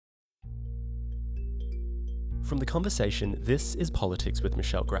From The Conversation, this is Politics with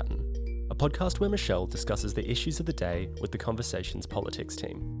Michelle Grattan, a podcast where Michelle discusses the issues of the day with The Conversation's politics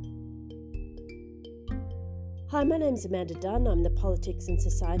team. Hi, my name's Amanda Dunn. I'm the Politics and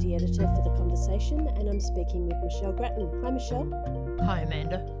Society Editor for The Conversation, and I'm speaking with Michelle Grattan. Hi, Michelle. Hi,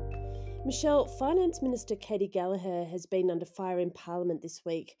 Amanda. Michelle, Finance Minister Katy Gallagher has been under fire in Parliament this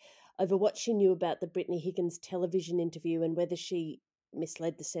week over what she knew about the Brittany Higgins television interview and whether she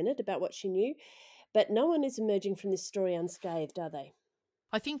misled the Senate about what she knew. But no one is emerging from this story unscathed, are they?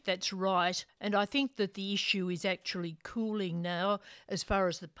 I think that's right, and I think that the issue is actually cooling now as far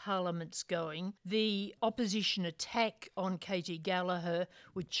as the Parliament's going. The opposition attack on Katy Gallagher,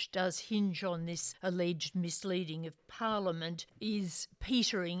 which does hinge on this alleged misleading of Parliament, is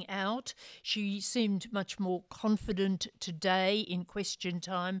petering out. She seemed much more confident today in question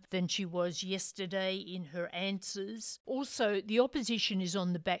time than she was yesterday in her answers. Also, the opposition is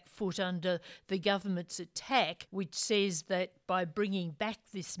on the back foot under the government's attack, which says that by bringing back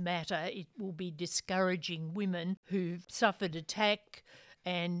this matter, it will be discouraging women who've suffered attack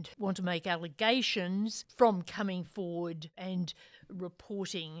and want to make allegations from coming forward and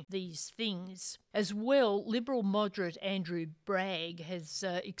reporting these things. As well, Liberal moderate Andrew Bragg has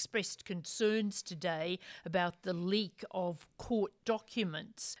expressed concerns today about the leak of court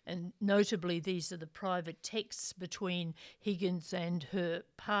documents, and notably these are the private texts between Higgins and her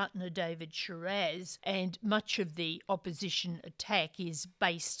partner David Shiraz, and much of the opposition attack is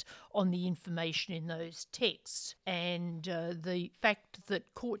based on the information in those texts. And the fact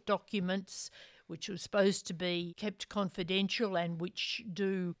that court documents, which were supposed to be kept confidential and which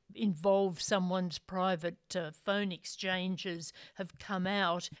do involve someone's private phone exchanges, have come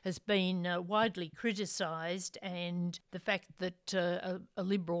out, has been widely criticised. And the fact that a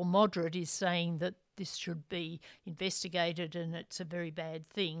Liberal moderate is saying that this should be investigated and it's a very bad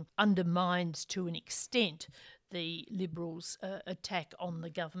thing undermines to an extent the Liberals' attack on the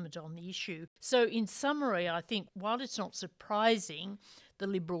government on the issue. So in summary, I think while it's not surprising the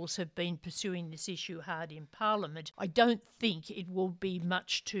Liberals have been pursuing this issue hard in Parliament, I don't think it will be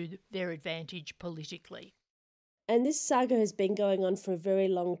much to their advantage politically. And this saga has been going on for a very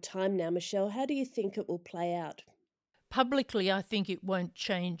long time now. Michelle, how do you think it will play out? Publicly, I think it won't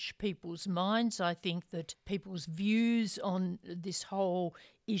change people's minds. I think that people's views on this whole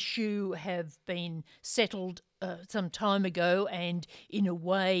issue have been settled some time ago, and in a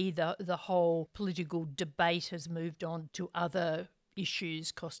way the whole political debate has moved on to other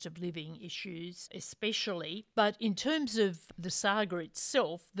issues, cost of living issues especially. But in terms of the saga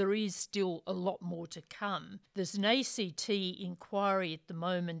itself, there is still a lot more to come. There's an ACT inquiry at the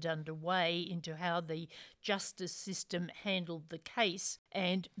moment underway into how the justice system handled the case,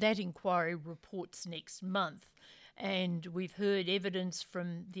 and that inquiry reports next month. And we've heard evidence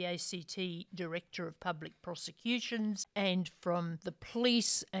from the ACT Director of Public Prosecutions and from the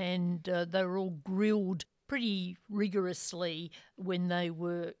police, and they were all grilled pretty rigorously when they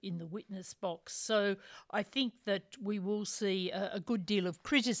were in the witness box. So I think that we will see a good deal of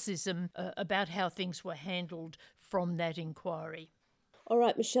criticism about how things were handled from that inquiry. All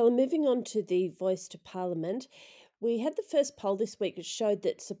right, Michelle, and moving on to the Voice to Parliament, we had the first poll this week that showed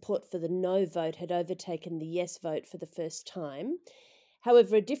that support for the no vote had overtaken the yes vote for the first time.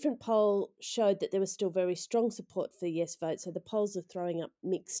 However, a different poll showed that there was still very strong support for the yes vote, so the polls are throwing up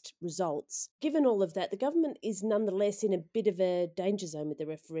mixed results. Given all of that, the government is nonetheless in a bit of a danger zone with the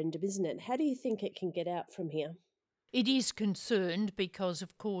referendum, isn't it? How do you think it can get out from here? It is concerned because,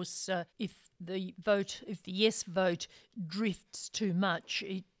 of course, if the yes vote drifts too much,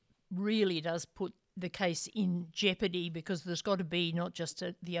 it really does put the case in jeopardy, because there's got to be not just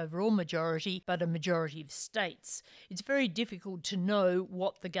the overall majority, but a majority of states. It's very difficult to know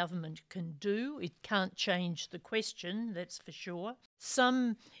what the government can do. It can't change the question, that's for sure.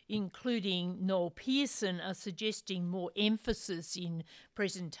 Some, including Noel Pearson, are suggesting more emphasis in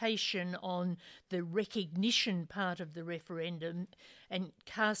presentation on the recognition part of the referendum and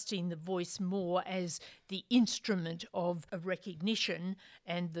casting the voice more as the instrument of recognition,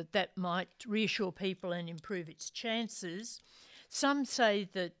 and that might reassure people and improve its chances. Some say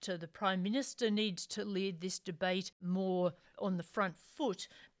that the Prime Minister needs to lead this debate more on the front foot,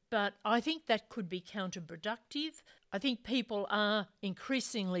 but I think that could be counterproductive. I think people are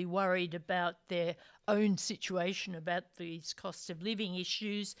increasingly worried about their own situation, about these cost of living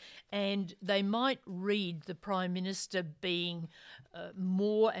issues, and they might read the Prime Minister being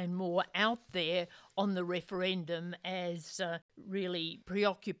more and more out there on the referendum as really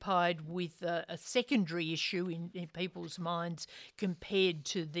preoccupied with a secondary issue in people's minds compared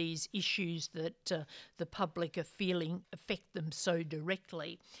to these issues that the public are feeling affect them so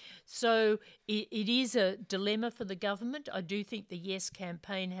directly. So it is a dilemma for the government. I do think the Yes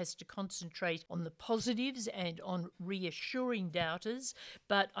campaign has to concentrate on the positives and on reassuring doubters,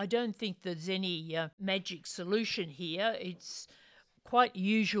 but I don't think there's any magic solution here. It's quite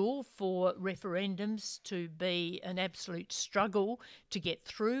usual for referendums to be an absolute struggle to get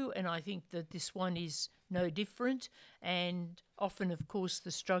through, and I think that this one is no different. And often, of course,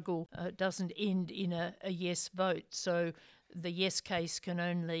 the struggle doesn't end in a yes vote, so the yes case can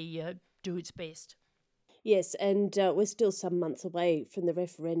only do its best. Yes, and we're still some months away from the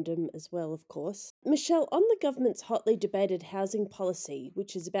referendum as well, of course. Michelle, on the government's hotly debated housing policy,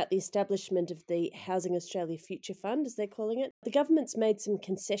 which is about the establishment of the Housing Australia Future Fund, as they're calling it, the government's made some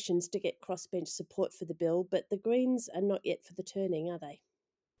concessions to get crossbench support for the bill, but the Greens are not yet for the turning, are they?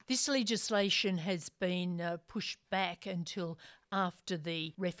 This legislation has been pushed back until after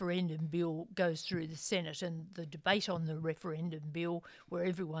the referendum bill goes through the Senate, and the debate on the referendum bill, where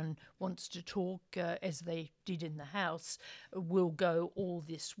everyone wants to talk as they did in the House, will go all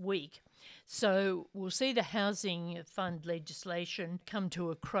this week. So we'll see the Housing Fund legislation come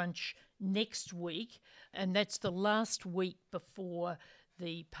to a crunch next week, and that's the last week before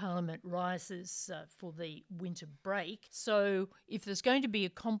the Parliament rises for the winter break. So if there's going to be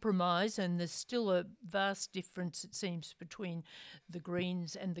a compromise, and there's still a vast difference, it seems, between the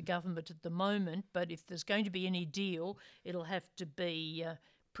Greens and the government at the moment, but if there's going to be any deal, it'll have to be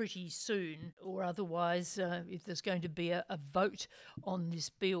pretty soon, or otherwise, if there's going to be a vote on this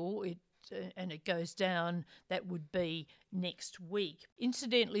bill, and it goes down, that would be next week.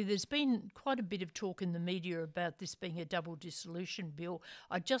 Incidentally, there's been quite a bit of talk in the media about this being a double dissolution bill.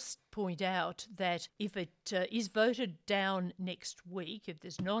 I just point out that if it is voted down next week, if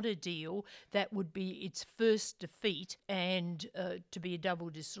there's not a deal, that would be its first defeat, and to be a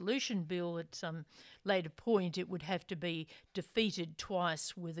double dissolution bill at some later point, it would have to be defeated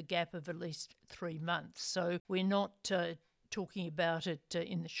twice with a gap of at least 3 months. So we're not talking about it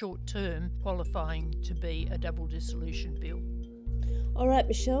in the short term qualifying to be a double dissolution bill. All right,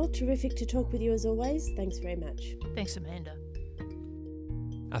 Michelle, terrific to talk with you as always. Thanks very much. Thanks, Amanda.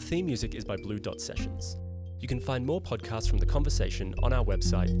 Our theme music is by Blue Dot Sessions. You can find more podcasts from The Conversation on our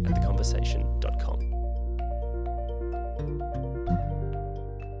website at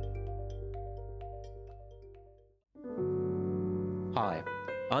theconversation.com. Hi,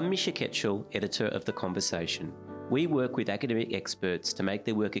 I'm Misha Ketchell, editor of The Conversation. We work with academic experts to make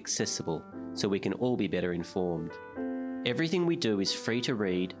their work accessible so we can all be better informed. Everything we do is free to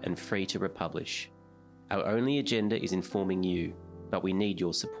read and free to republish. Our only agenda is informing you, but we need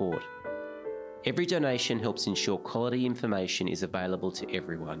your support. Every donation helps ensure quality information is available to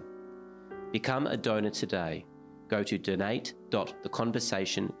everyone. Become a donor today. Go to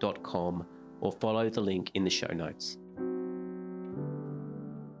donate.theconversation.com or follow the link in the show notes.